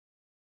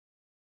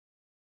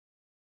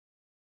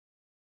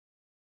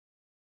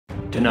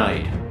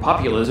Tonight,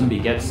 populism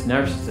begets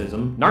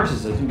narcissism,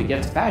 narcissism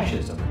begets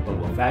fascism, but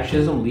will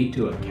fascism lead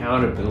to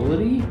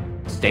accountability?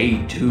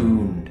 Stay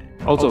tuned.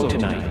 Also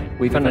tonight,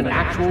 we found an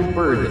actual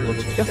bird that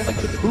looks just like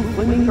the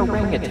poo-flaming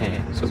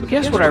orangutan, so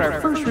guess what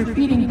our first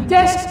repeating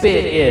desk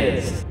bit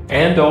is?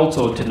 And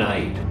also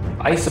tonight,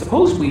 I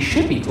suppose we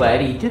should be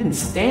glad he didn't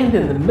stand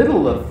in the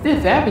middle of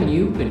 5th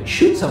Avenue and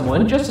shoot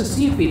someone just to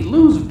see if he'd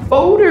lose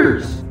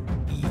voters.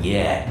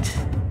 Yet.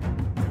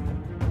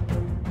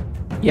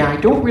 Yeah, I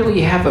don't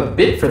really have a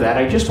bit for that.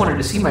 I just wanted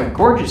to see my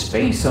gorgeous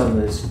face on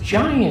this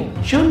giant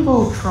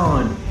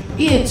jumbotron.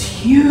 It's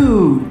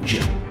huge!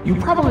 You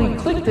probably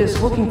clicked this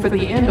looking for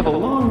the end of a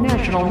long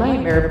national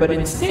nightmare, but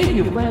instead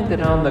you've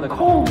landed on the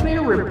Cold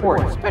Bear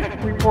Report, special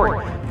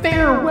report.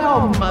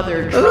 Farewell,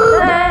 Mother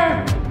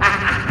Trump!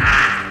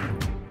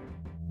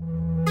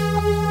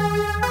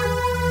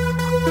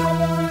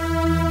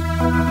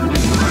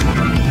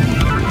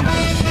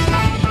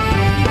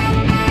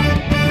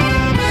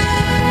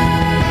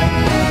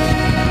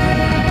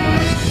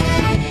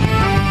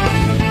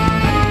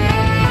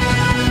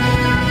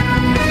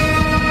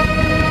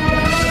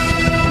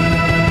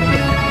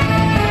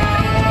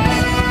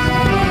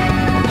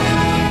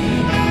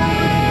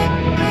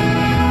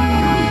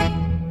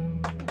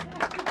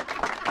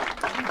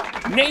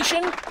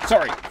 Nation?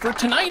 Sorry, for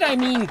tonight I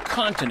mean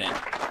continent.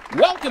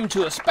 Welcome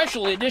to a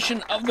special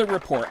edition of the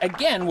report,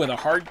 again with a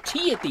hard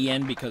T at the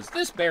end because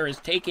this bear is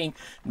taking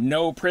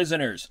no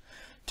prisoners.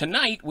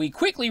 Tonight, we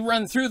quickly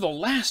run through the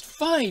last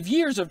 5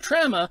 years of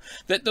trauma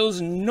that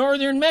those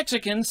northern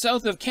Mexicans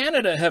south of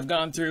Canada have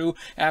gone through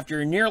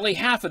after nearly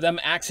half of them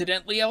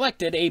accidentally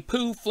elected a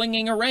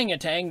poo-flinging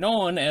orangutan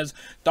known as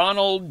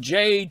Donald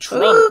J.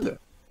 Trump.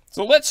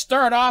 So let's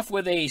start off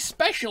with a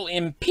special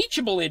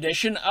impeachable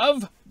edition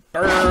of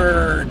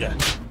BIRD.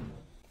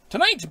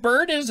 Tonight's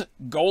bird is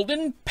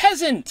Golden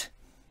Peasant.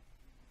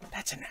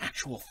 That's an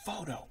actual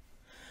photo.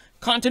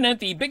 Continent,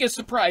 the biggest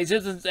surprise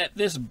isn't that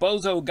this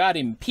bozo got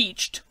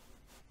impeached.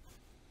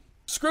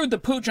 Screwed the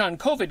pooch on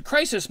COVID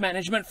crisis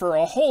management for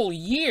a whole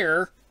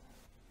year.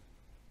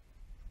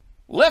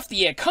 Left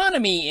the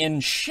economy in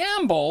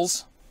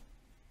shambles.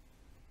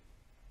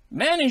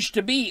 Managed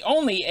to be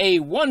only a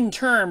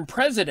one-term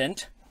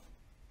president.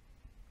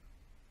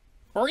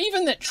 Or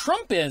even that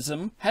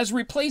Trumpism has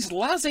replaced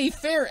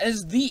laissez-faire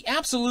as the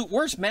absolute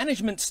worst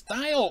management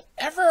style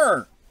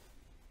ever.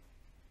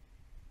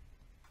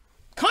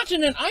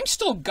 Continent, I'm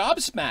still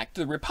gobsmacked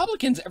the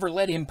Republicans ever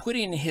let him put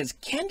in his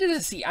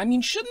candidacy. I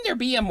mean, shouldn't there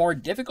be a more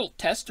difficult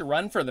test to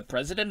run for the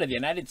President of the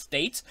United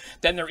States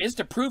than there is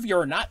to prove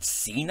you're not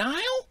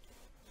senile?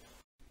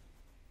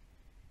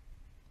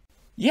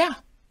 Yeah.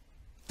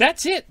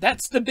 That's it.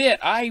 That's the bit.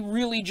 I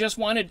really just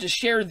wanted to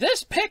share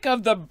this pic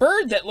of the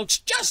bird that looks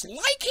just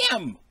like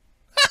him.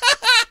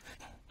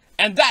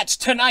 And that's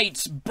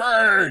tonight's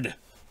bird.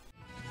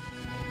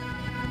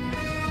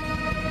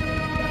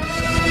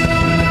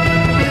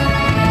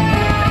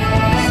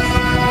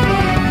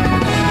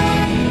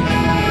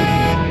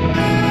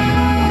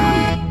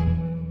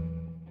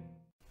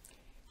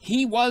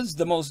 He was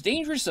the most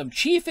dangerous of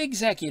chief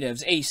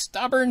executives, a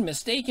stubborn,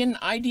 mistaken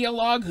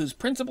ideologue whose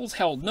principles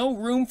held no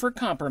room for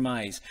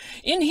compromise.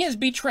 In his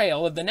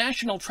betrayal of the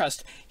national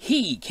trust,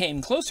 he came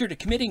closer to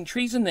committing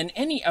treason than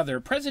any other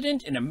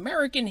president in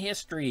American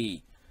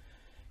history.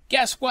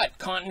 Guess what,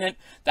 Continent?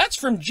 That's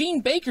from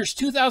Gene Baker's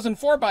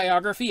 2004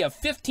 biography of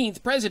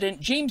 15th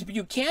President James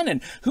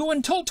Buchanan, who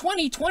until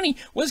 2020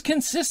 was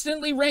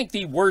consistently ranked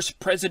the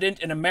worst president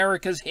in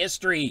America's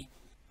history.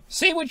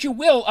 Say what you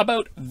will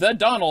about the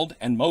Donald,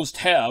 and most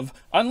have,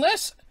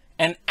 unless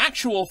an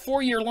actual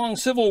 4-year-long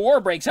civil war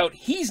breaks out,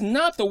 he's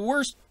not the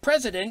worst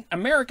president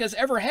America's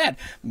ever had.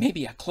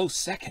 Maybe a close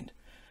second.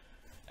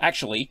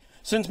 Actually,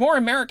 since more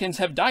Americans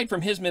have died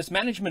from his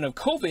mismanagement of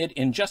COVID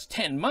in just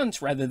 10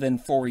 months rather than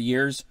 4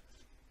 years,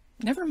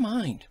 never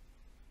mind.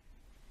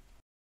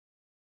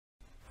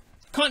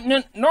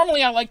 Continent,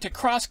 normally I like to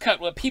cross-cut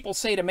what people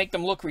say to make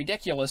them look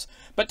ridiculous,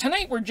 but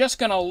tonight we're just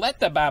gonna let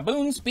the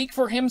baboon speak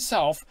for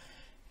himself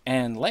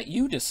and let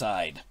you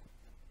decide.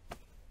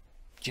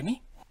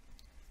 Jimmy?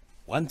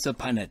 Once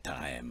upon a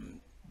time,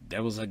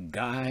 there was a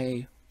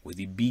guy with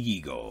a big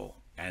ego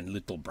and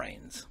little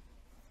brains.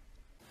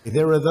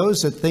 There are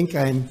those that think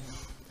I'm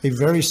a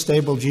very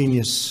stable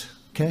genius,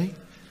 okay?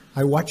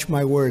 I watch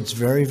my words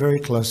very, very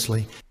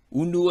closely.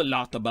 Who knew a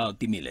lot about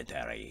the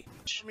military.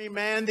 Army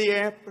manned the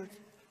airport.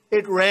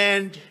 It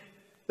ran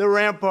the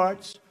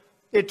ramparts.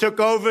 It took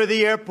over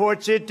the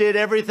airports. It did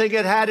everything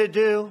it had to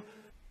do.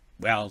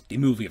 Well, the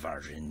movie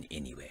version,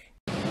 anyway.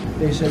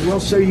 They said, well,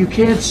 sir, you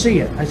can't see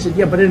it. I said,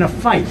 yeah, but in a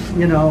fight,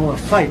 you know, a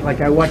fight like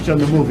I watch on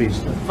the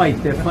movies, the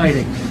fight, they're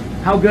fighting.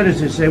 How good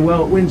is it? Say,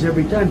 well, it wins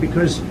every time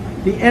because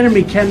the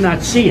enemy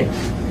cannot see it.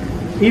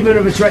 Even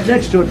if it's right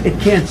next to it, it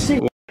can't see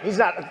it. He's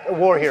not a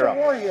war hero. He's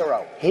a war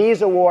hero.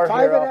 He's a war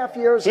hero. 5.5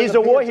 years. He's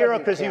a war hero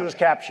because he was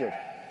captured.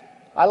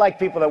 I like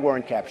people that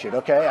weren't captured,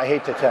 okay? I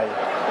hate to tell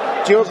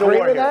you. Do you agree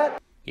with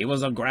that? He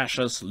was a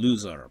gracious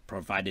loser,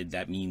 provided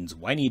that means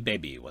whiny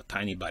baby with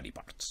tiny body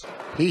parts.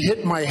 He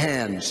hit my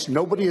hands.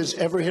 Nobody has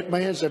ever hit my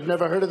hands. I've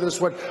never heard of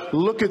this one.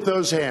 Look at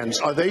those hands.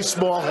 Are they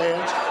small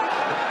hands?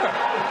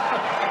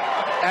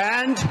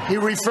 And he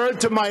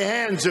referred to my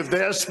hands. If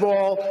they're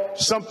small,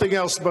 something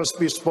else must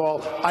be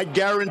small. I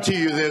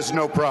guarantee you there's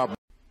no problem.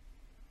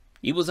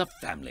 He was a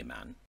family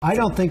man. I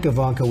don't think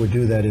Ivanka would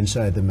do that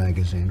inside the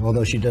magazine,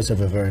 although she does have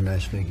a very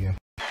nice figure.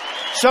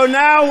 So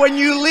now when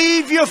you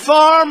leave your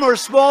farm or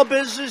small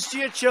business to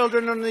your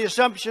children on the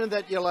assumption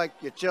that you like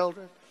your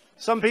children,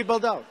 some people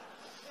don't.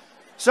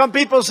 Some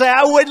people say,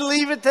 I wouldn't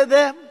leave it to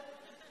them.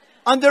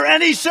 Under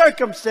any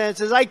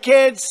circumstances, I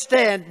can't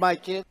stand my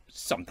kid.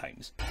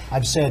 Sometimes.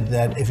 I've said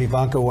that if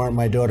Ivanka weren't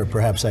my daughter,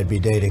 perhaps I'd be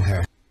dating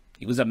her.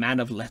 He was a man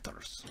of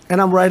letters.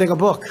 And I'm writing a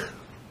book.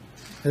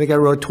 I think I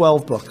wrote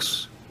 12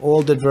 books.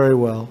 All did very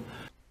well.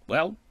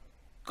 Well,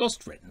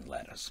 ghost-written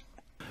letters.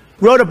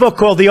 Wrote a book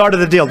called The Art of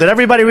the Deal. Did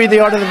everybody read The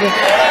Art of the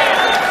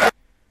Deal?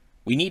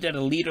 We needed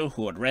a leader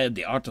who had read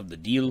The Art of the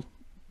Deal,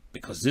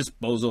 because this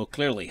bozo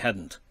clearly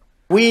hadn't.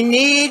 We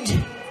need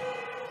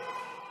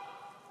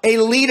a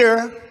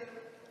leader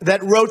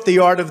that wrote The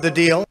Art of the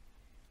Deal.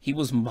 He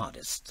was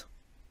modest.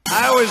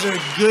 I was a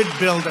good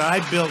builder. I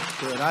built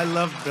good. I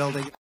love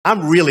building.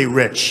 I'm really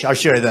rich. I'll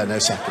show you that in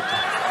a second.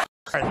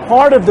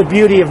 Part of the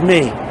beauty of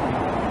me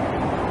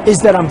is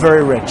that I'm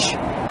very rich.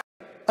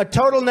 A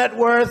total net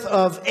worth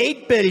of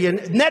 $8 billion.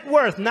 Net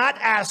worth, not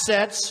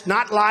assets,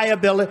 not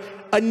liability.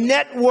 A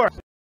net worth.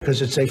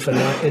 Because it's a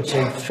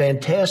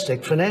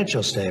fantastic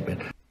financial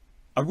statement.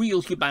 A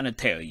real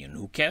humanitarian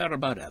who cared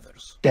about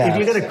others. If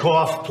you're going to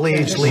cough,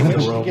 please leave the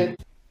room.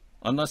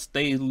 Unless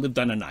they lived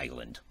on an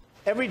island.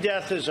 Every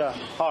death is a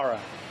horror.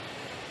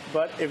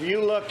 But if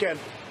you look at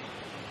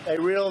a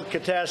real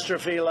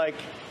catastrophe like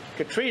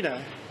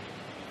Katrina,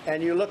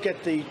 and you look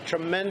at the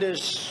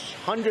tremendous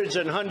hundreds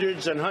and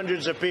hundreds and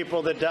hundreds of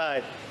people that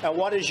died, and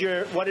what is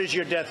your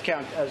death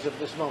count as of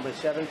this moment?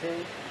 17?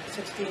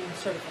 16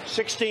 certified.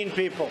 16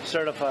 people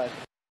certified.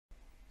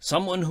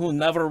 Someone who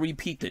never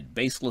repeated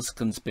baseless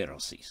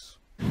conspiracies.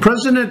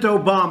 President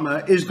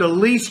Obama is the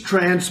least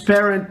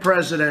transparent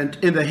president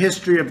in the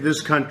history of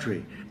this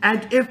country.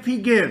 And if he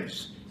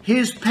gives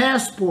his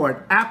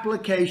passport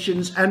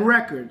applications and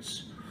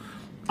records,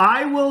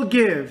 I will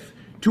give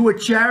to a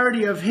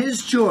charity of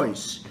his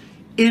choice,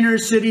 Inner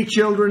City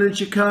Children in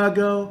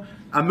Chicago,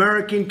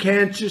 American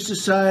Cancer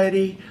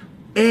Society,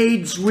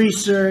 AIDS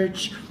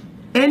Research,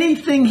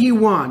 anything he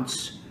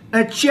wants,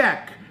 a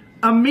check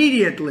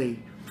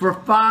immediately for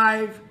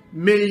 $5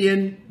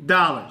 million.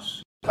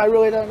 I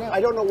really don't know. I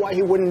don't know why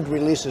he wouldn't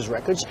release his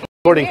records.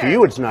 According to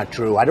you, it's not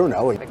true. I don't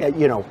know.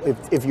 You know,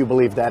 if you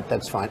believe that,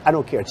 that's fine. I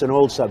don't care. It's an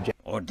old subject.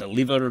 Or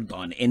delivered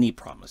on any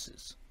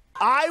promises.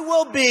 I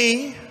will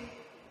be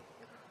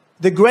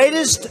the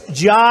greatest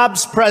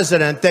jobs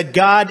president that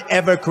God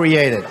ever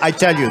created. I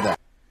tell you that.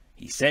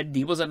 He said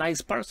he was a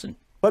nice person.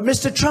 But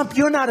Mr. Trump,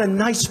 you're not a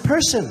nice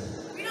person.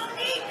 We don't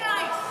need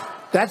nice.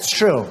 That's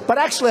true. But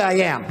actually I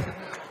am.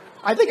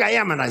 I think I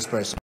am a nice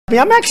person. I mean,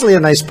 I'm actually a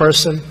nice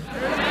person.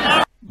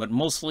 But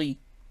mostly,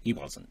 he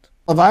wasn't.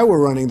 If I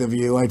were running The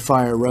View, I'd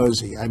fire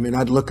Rosie. I mean,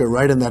 I'd look her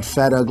right in that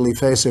fat, ugly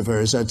face of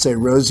hers. I'd say,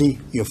 Rosie,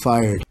 you're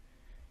fired.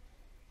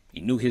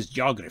 He knew his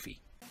geography.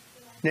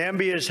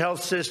 Nambia's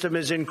health system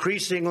is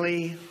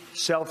increasingly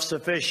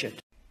self-sufficient.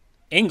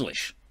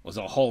 English was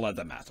a whole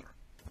other matter.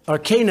 Our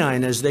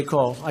canine, as I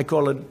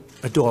call it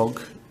a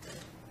dog,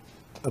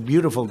 a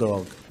beautiful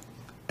dog,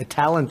 a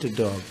talented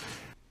dog.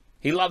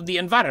 He loved the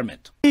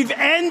environment. We've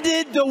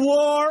ended the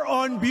war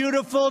on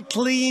beautiful,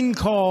 clean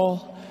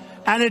coal,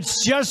 and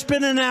it's just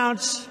been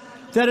announced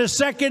that a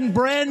second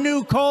brand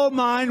new coal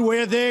mine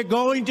where they're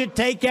going to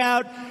take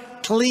out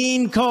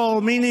clean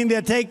coal, meaning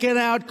they're taking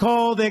out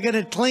coal, they're going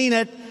to clean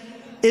it,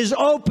 is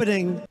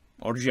opening.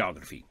 Or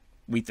geography,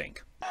 we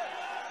think.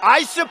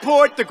 I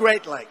support the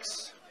Great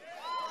Lakes.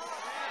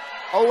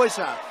 Always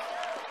have.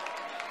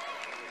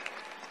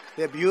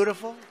 They're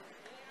beautiful.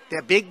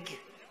 They're big,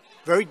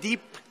 very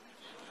deep.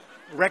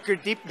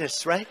 Record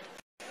deepness, right?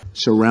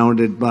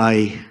 Surrounded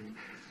by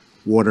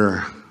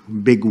water,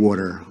 big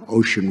water,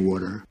 ocean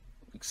water.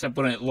 Except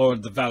when it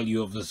lowered the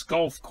value of his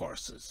golf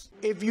courses.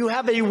 If you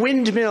have a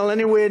windmill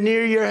anywhere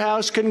near your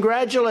house,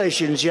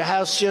 congratulations. Your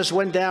house just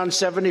went down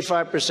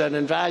 75%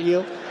 in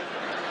value.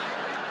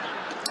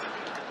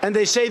 And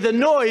they say the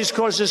noise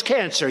causes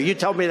cancer. You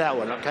tell me that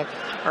one, okay?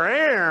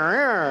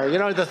 You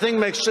know, the thing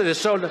makes it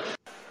so...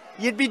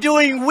 You'd be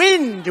doing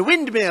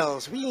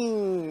windmills.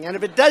 And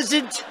if it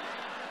doesn't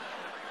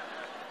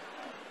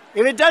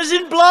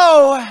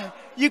blow,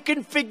 you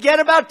can forget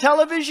about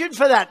television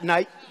for that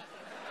night.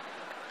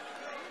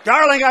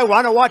 Darling, I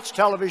want to watch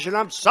television.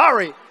 I'm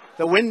sorry.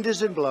 The wind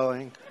isn't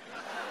blowing.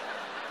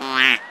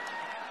 I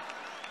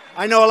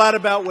know a lot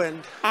about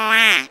wind.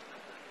 I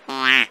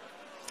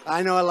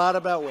know a lot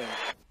about wind.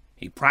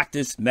 He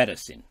practiced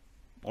medicine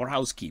or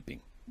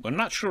housekeeping. We're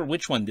not sure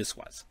which one this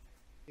was.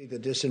 The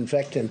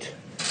disinfectant,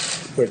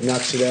 where it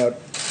knocks it out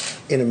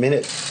in a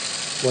minute,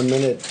 1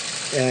 minute.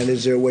 And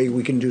is there a way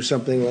we can do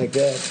something like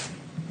that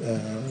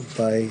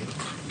by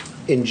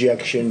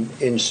injection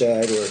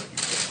inside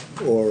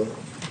or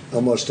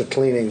almost a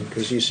cleaning,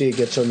 because you see it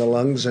gets on the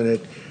lungs and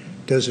it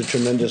does a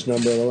tremendous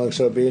number of the lungs.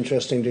 So it'd be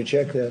interesting to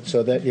check that.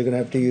 So that you're going to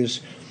have to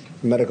use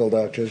medical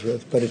doctors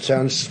with. But it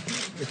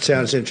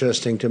sounds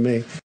interesting to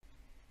me.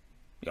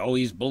 You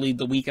always bullied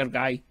the weaker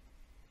guy.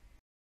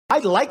 I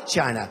like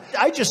China.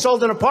 I just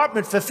sold an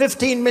apartment for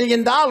 $15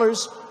 million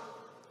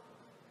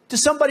to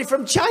somebody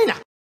from China.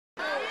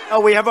 Oh,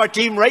 we have our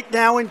team right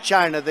now in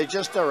China. They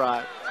just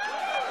arrived.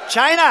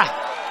 China!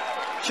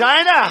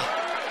 China!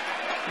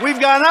 We've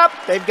gone up,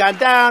 they've gone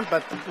down,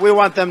 but we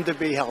want them to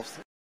be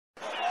healthy.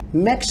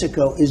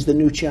 Mexico is the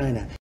new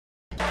China.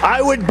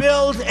 I would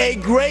build a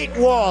great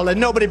wall, and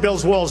nobody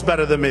builds walls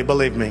better than me,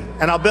 believe me.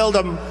 And I'll build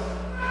them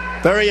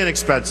very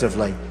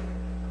inexpensively.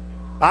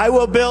 I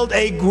will build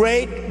a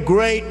great,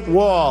 great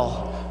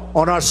wall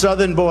on our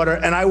southern border,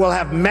 and I will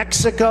have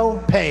Mexico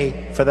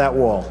pay for that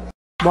wall.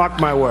 Mark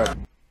my word.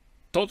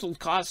 Total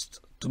cost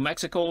to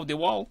Mexico of the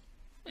wall?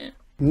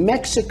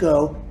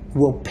 Mexico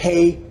will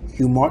pay,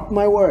 you mark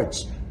my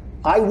words.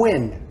 I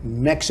win,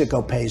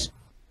 Mexico pays.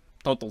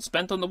 Total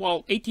spent on the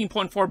wall,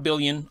 $18.4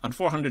 billion on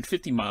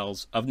 450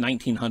 miles of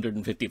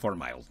 1,954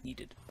 miles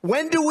needed.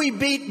 When do we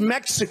beat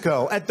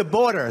Mexico at the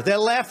border? They're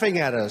laughing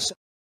at us.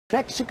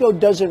 Mexico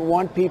doesn't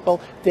want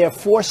people. They're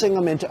forcing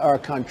them into our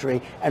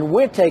country, and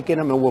we're taking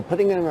them and we're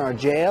putting them in our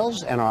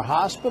jails and our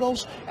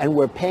hospitals, and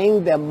we're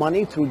paying them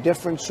money through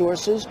different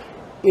sources.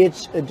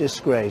 It's a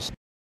disgrace.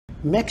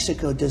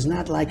 Mexico does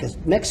not like us.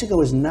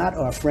 Mexico is not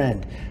our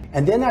friend,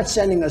 and they're not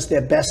sending us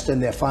their best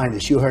and their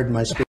finest. You heard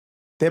my speech.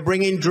 They're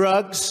bringing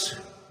drugs.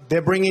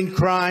 They're bringing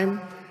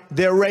crime.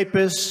 They're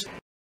rapists.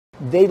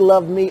 They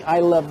love me, I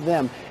love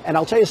them. And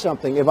I'll tell you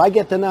something, if I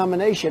get the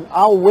nomination,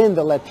 I'll win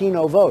the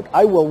Latino vote.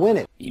 I will win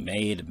it. He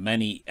made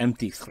many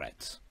empty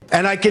threats.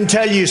 And I can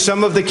tell you,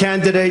 some of the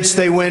candidates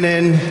they went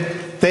in,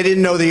 they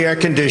didn't know the air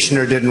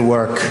conditioner didn't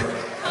work.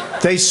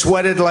 They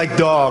sweated like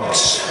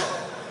dogs.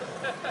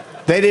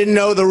 They didn't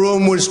know the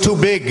room was too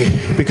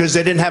big because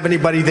they didn't have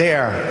anybody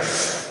there.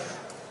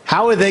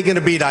 How are they going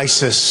to beat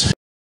ISIS?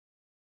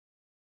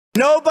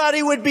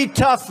 Nobody would be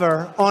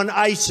tougher on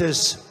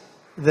ISIS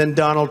than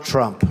Donald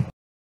Trump.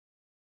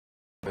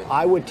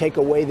 I would take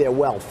away their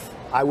wealth.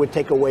 I would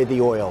take away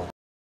the oil.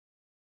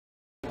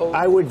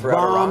 I would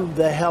bomb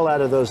the hell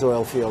out of those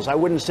oil fields. I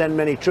wouldn't send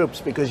many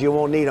troops because you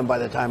won't need them by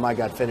the time I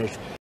got finished.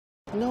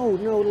 No,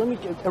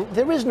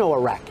 there is no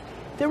Iraq.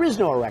 There is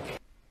no Iraq.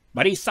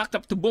 But he sucked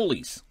up to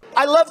bullies.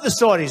 I love the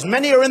Saudis.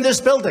 Many are in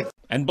this building.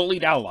 And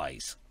bullied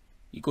allies.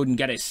 He couldn't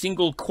get a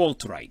single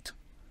quote right.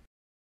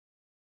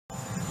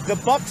 The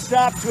buck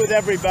stops with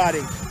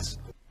everybody.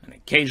 And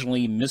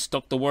occasionally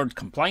mistook the word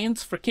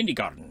compliance for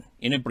kindergarten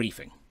in a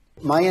briefing.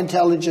 My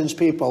intelligence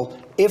people,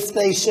 if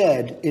they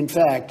said, in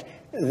fact,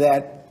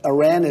 that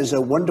Iran is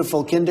a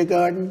wonderful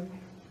kindergarten,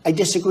 I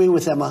disagree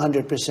with them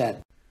 100%.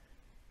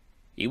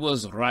 He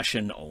was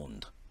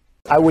Russian-owned.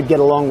 I would get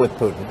along with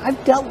Putin.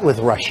 I've dealt with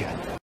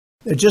Russia.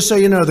 Just so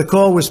you know, the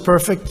call was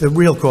perfect, the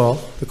real call,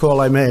 the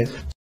call I made.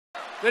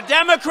 The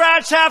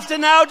Democrats have to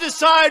now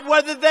decide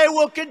whether they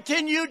will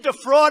continue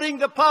defrauding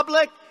the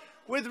public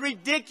with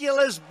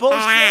ridiculous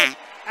bullshit.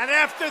 And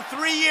after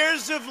 3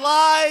 years of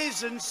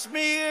lies and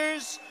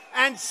smears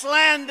and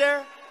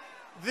slander,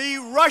 the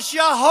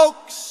Russia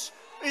hoax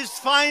is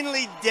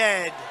finally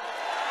dead.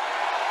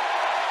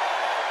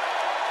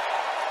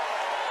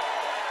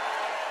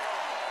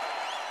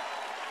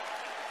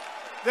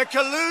 The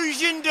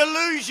collusion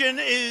delusion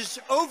is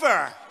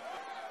over.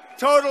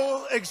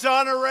 Total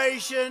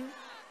exoneration,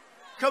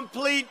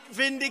 complete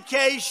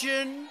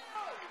vindication,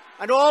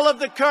 and all of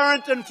the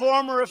current and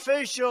former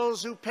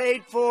officials who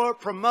paid for,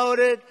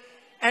 promoted,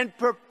 and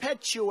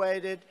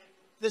perpetuated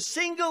the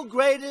single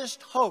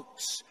greatest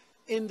hoax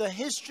in the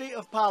history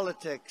of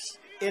politics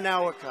in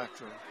our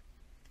country.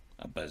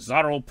 A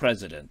bizarro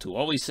president who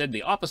always said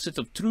the opposite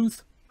of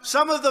truth.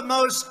 Some of the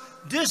most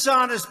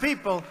dishonest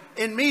people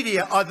in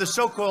media are the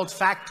so-called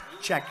fact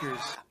checkers.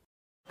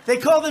 They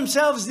call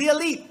themselves the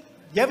elite.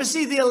 You ever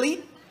see the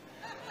elite?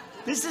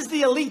 This is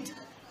the elite.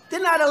 They're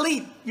not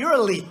elite. You're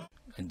elite.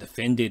 And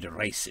defended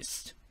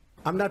racist.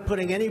 I'm not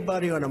putting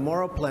anybody on a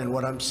moral plane.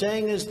 What I'm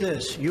saying is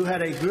this. You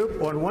had a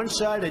group on one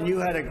side and you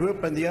had a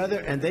group on the other,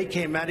 and they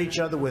came at each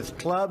other with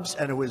clubs,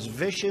 and it was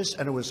vicious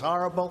and it was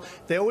horrible.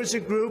 There was a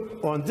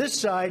group on this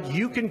side,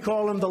 you can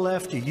call them the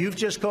left, you've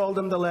just called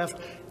them the left,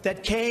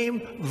 that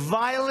came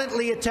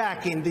violently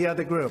attacking the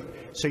other group.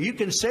 So you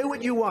can say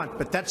what you want,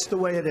 but that's the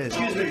way it is.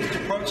 Excuse me, to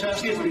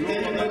protest, they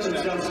didn't put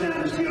themselves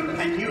down as the other.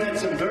 And you had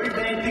some very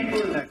bad people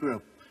in that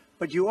group.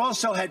 But you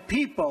also had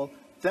people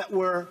that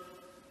were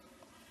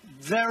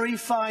very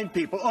fine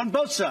people on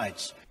both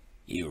sides.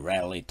 He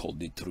rarely told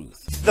the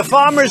truth. The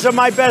farmers are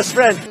my best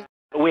friend.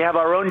 We have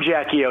our own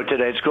Jackie O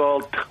today. It's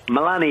called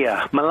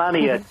Melania.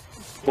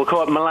 We'll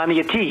call it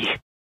Melania T.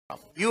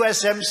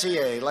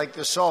 USMCA, like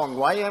the song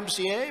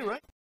YMCA,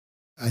 right?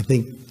 I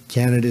think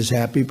Canada's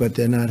happy, but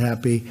they're not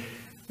happy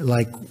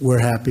like we're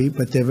happy,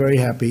 but they're very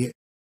happy.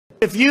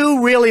 If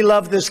you really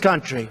love this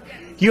country,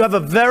 you have a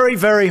very,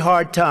 very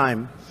hard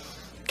time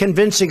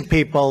convincing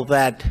people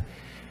that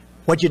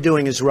what you're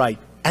doing is right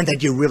and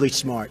that you're really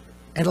smart.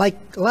 And like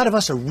a lot of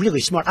us are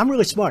really smart. I'm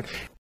really smart.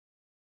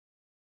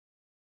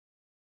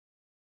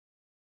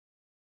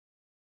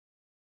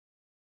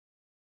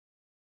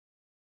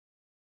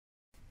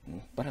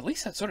 But at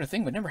least that sort of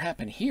thing would never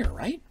happen here,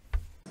 right?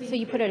 So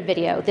you put out a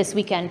video this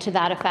weekend to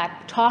that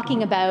effect,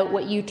 talking about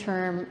what you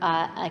term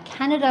a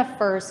Canada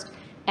First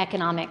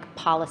economic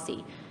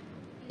policy.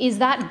 Is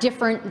that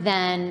different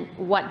than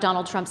what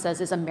Donald Trump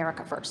says is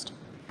America First?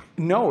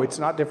 No, it's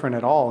not different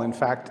at all. In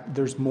fact,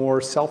 there's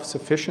more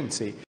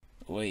self-sufficiency.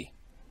 We're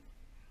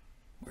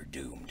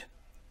doomed.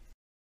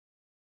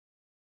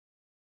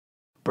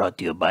 Brought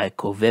to you by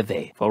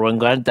Covive. For when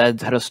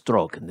granddad's had a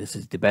stroke, and this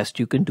is the best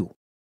you can do.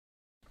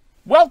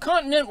 Well,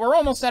 Continent, we're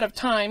almost out of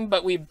time,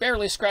 but we've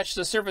barely scratched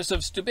the surface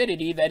of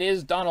stupidity that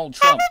is Donald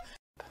Trump.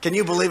 Can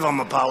you believe I'm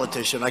a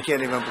politician? I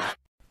can't even believe.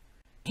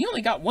 He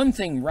only got one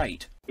thing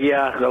right.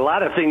 Yeah, a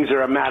lot of things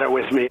are a matter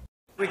with me.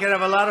 We can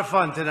have a lot of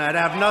fun tonight.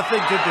 I have nothing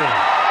to do.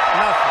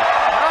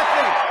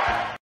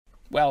 Nothing.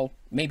 Well,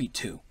 maybe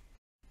two.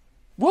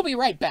 We'll be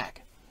right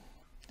back.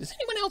 Does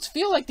anyone else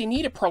feel like they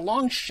need a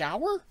prolonged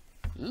shower?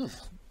 Ugh.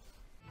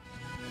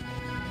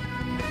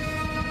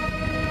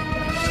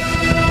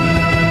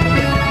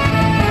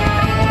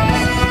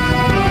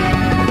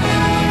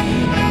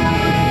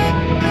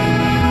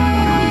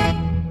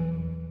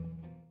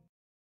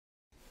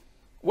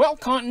 Well,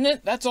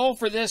 Continent, that's all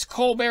for this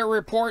Colbert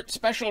Report,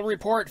 special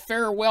report,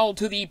 farewell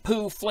to the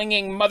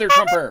poo-flinging Mother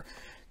Trumper.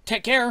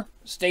 Take care,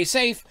 stay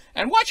safe,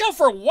 and watch out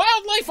for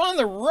wildlife on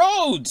the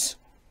roads!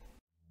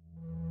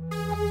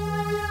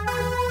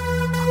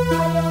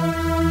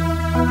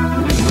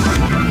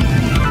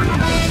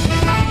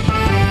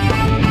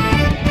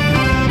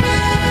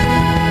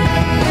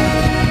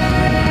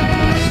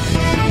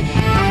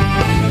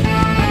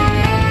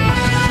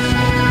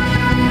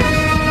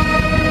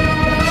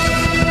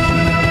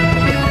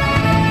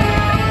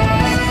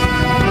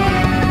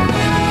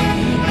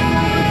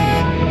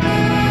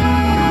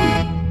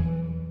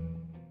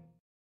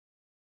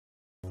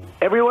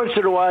 Every once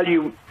in a while,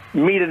 you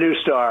meet a new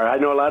star. I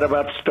know a lot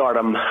about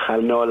stardom. I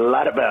know a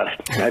lot about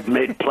it. I've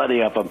made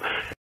plenty of them.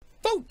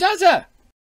 Vote Duza!